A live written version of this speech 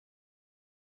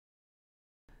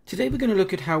Today we're going to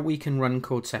look at how we can run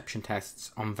codeception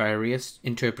tests on various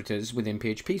interpreters within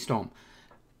PhpStorm.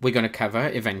 We're going to cover,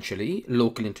 eventually,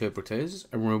 local interpreters,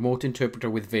 a remote interpreter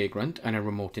with Vagrant, and a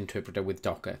remote interpreter with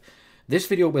Docker. This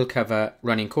video will cover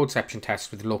running codeception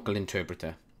tests with local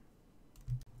interpreter.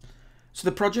 So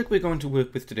the project we're going to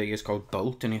work with today is called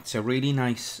Bolt, and it's a really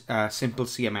nice, simple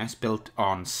CMS built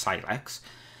on Silex.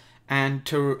 And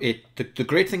the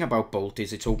great thing about Bolt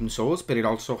is it's open source, but it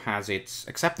also has its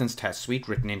acceptance test suite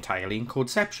written entirely in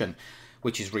Codeception,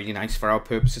 which is really nice for our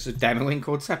purposes of demoing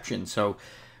Codeception. So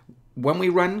when we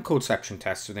run Codeception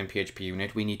tests within PHP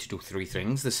Unit, we need to do three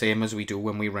things, the same as we do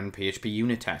when we run PHP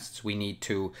Unit tests. We need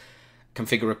to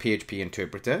configure a PHP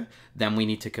interpreter, then we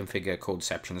need to configure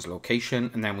Codeception's location,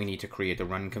 and then we need to create a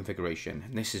run configuration.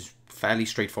 And this is fairly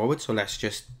straightforward, so let's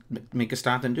just make a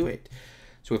start and do it.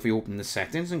 So if we open the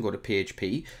settings and go to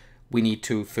PHP, we need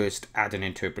to first add an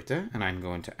interpreter, and I'm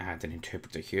going to add an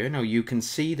interpreter here. Now you can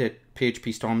see that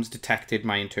PhpStorm's detected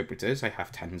my interpreters. I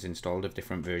have tons installed of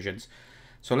different versions.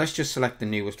 So let's just select the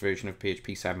newest version of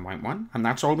PHP 7.1, and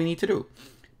that's all we need to do.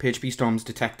 PhpStorm's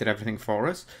detected everything for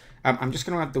us. I'm just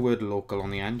going to add the word local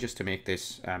on the end just to make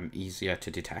this easier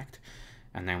to detect,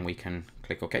 and then we can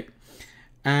click OK.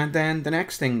 And then the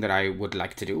next thing that I would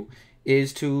like to do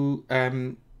is to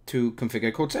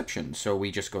configure Codeception. So we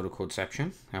just go to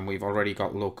Codeception, and we've already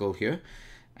got local here.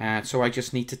 So I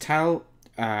just need to tell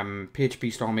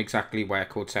PhpStorm exactly where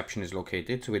Codeception is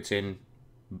located. So it's in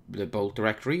the Bolt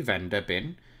directory, vendor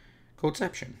bin,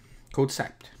 Codeception,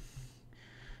 Codecept.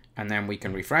 And then we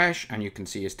can refresh, and you can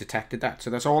see it's detected that. So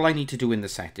that's all I need to do in the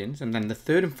settings. And then the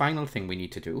third and final thing we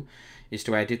need to do is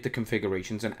to edit the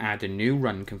configurations and add a new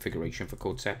run configuration for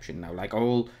Codeception. Now, like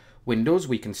all Windows,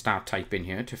 we can start typing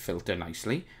here to filter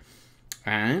nicely.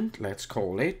 And let's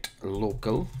call it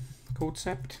local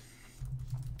Codeception.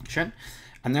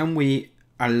 And then we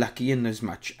are lucky in as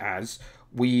much as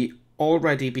we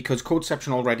already, because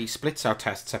Codeception already splits our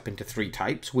tests up into three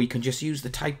types, we can just use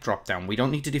the type dropdown. We don't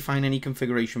need to define any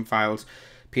configuration files.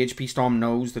 PhpStorm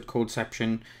knows that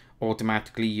Codeception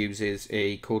automatically uses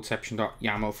a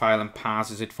codeception.yaml file and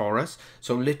parses it for us.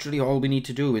 So literally all we need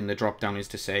to do in the dropdown is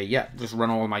to say, yeah, just run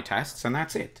all my tests, and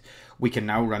that's it. We can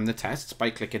now run the tests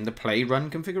by clicking the play run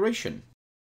configuration.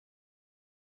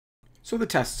 So the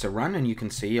tests are run, and you can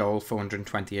see all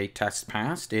 428 tests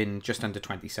passed in just under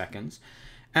 20 seconds.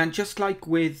 And just like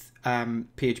with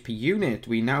PHP Unit,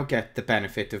 we now get the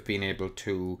benefit of being able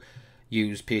to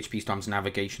use PhpStorm's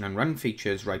navigation and run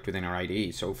features right within our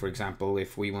IDE. So for example,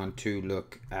 if we want to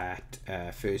look at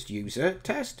first user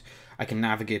test, I can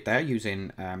navigate there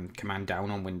using command down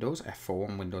on Windows, F4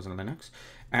 on Windows and Linux.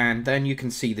 And then you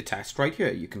can see the test right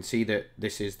here. You can see that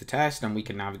this is the test, and we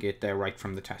can navigate there right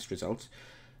from the test results.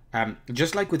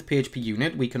 Just like with PHP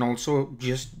Unit, we can also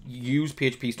just use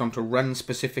PhpStorm to run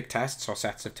specific tests or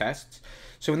sets of tests.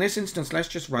 So in this instance, let's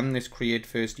just run this create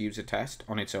first user test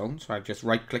on its own. So I've just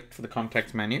right-clicked for the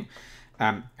context menu,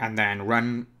 and then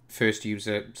run first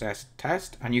user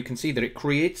test. And you can see that it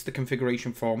creates the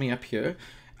configuration for me up here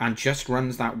and just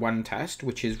runs that one test,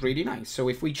 which is really nice. So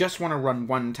if we just want to run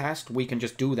one test, we can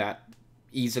just do that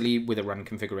easily with a run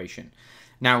configuration.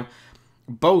 Now,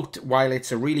 Bolt, while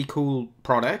it's a really cool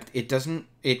product,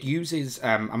 it uses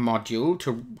a module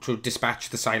to dispatch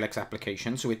the Silex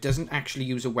application, so it doesn't actually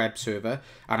use a web server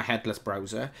and a headless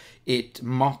browser. It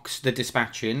mocks the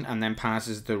dispatching and then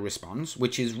passes the response,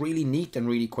 which is really neat and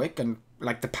really quick, and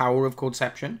like the power of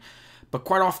Codeception. But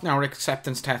quite often our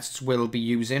acceptance tests will be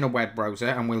using a web browser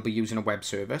and we'll be using a web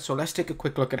server. So let's take a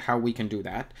quick look at how we can do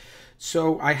that.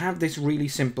 So I have this really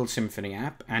simple Symfony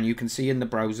app, and you can see in the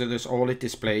browser that all it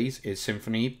displays is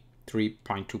Symfony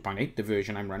 3.2.8, the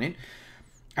version I'm running.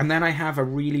 And then I have a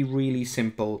really, really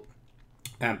simple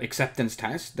acceptance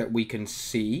test that we can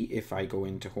see if I go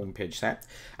into homepage set.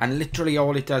 And literally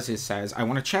all it does is says, I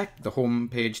want to check the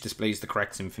homepage displays the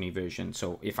correct Symfony version.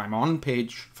 So if I'm on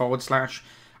page /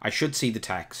 I should see the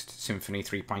text, Symfony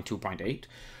 3.2.8,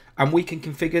 and we can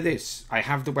configure this. I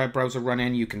have the web browser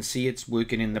running. You can see it's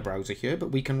working in the browser here, but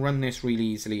we can run this really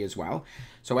easily as well.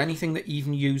 So anything that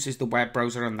even uses the web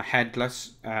browser and the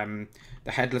headless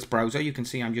browser, you can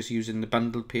see I'm just using the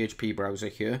bundled PHP browser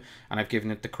here, and I've given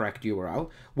it the correct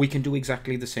URL. We can do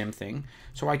exactly the same thing.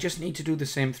 So I just need to do the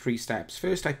same three steps.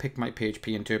 First, I pick my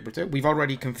PHP interpreter. We've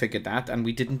already configured that, and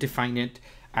we didn't define it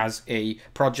as a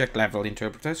project level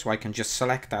interpreter, so I can just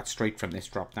select that straight from this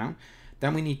drop down.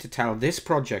 Then we need to tell this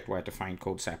project where to find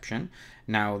Codeception.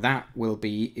 Now that will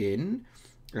be in,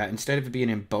 instead of it being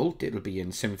in Bolt, it'll be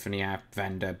in Symfony app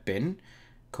vendor bin.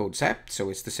 Codeception, so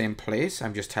it's the same place.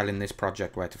 I'm just telling this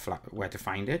project where to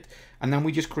find it, and then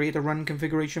we just create a run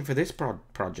configuration for this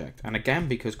project. And again,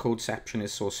 because Codeception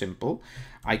is so simple,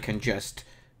 I can just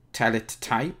tell it to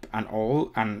type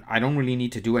and I don't really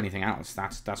need to do anything else.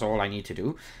 That's all I need to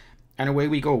do, and away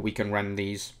we go. We can run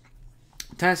these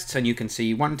tests, and you can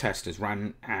see one test is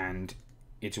run and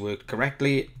it's worked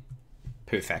correctly.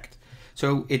 Perfect.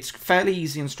 So it's fairly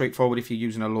easy and straightforward if you're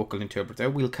using a local interpreter.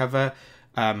 We'll cover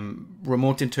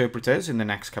remote interpreters in the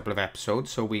next couple of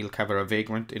episodes. So we'll cover a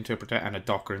Vagrant interpreter and a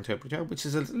Docker interpreter, which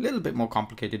is a little bit more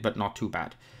complicated, but not too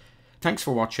bad. Thanks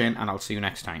for watching, and I'll see you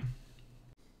next time.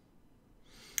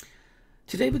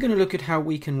 Today we're going to look at how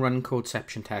we can run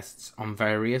codeception tests on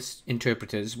various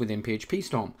interpreters within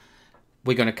PhpStorm.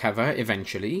 We're going to cover,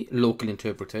 eventually, local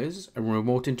interpreters, a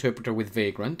remote interpreter with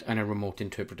Vagrant, and a remote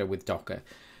interpreter with Docker.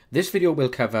 This video will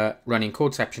cover running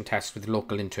codeception tests with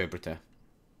local interpreter.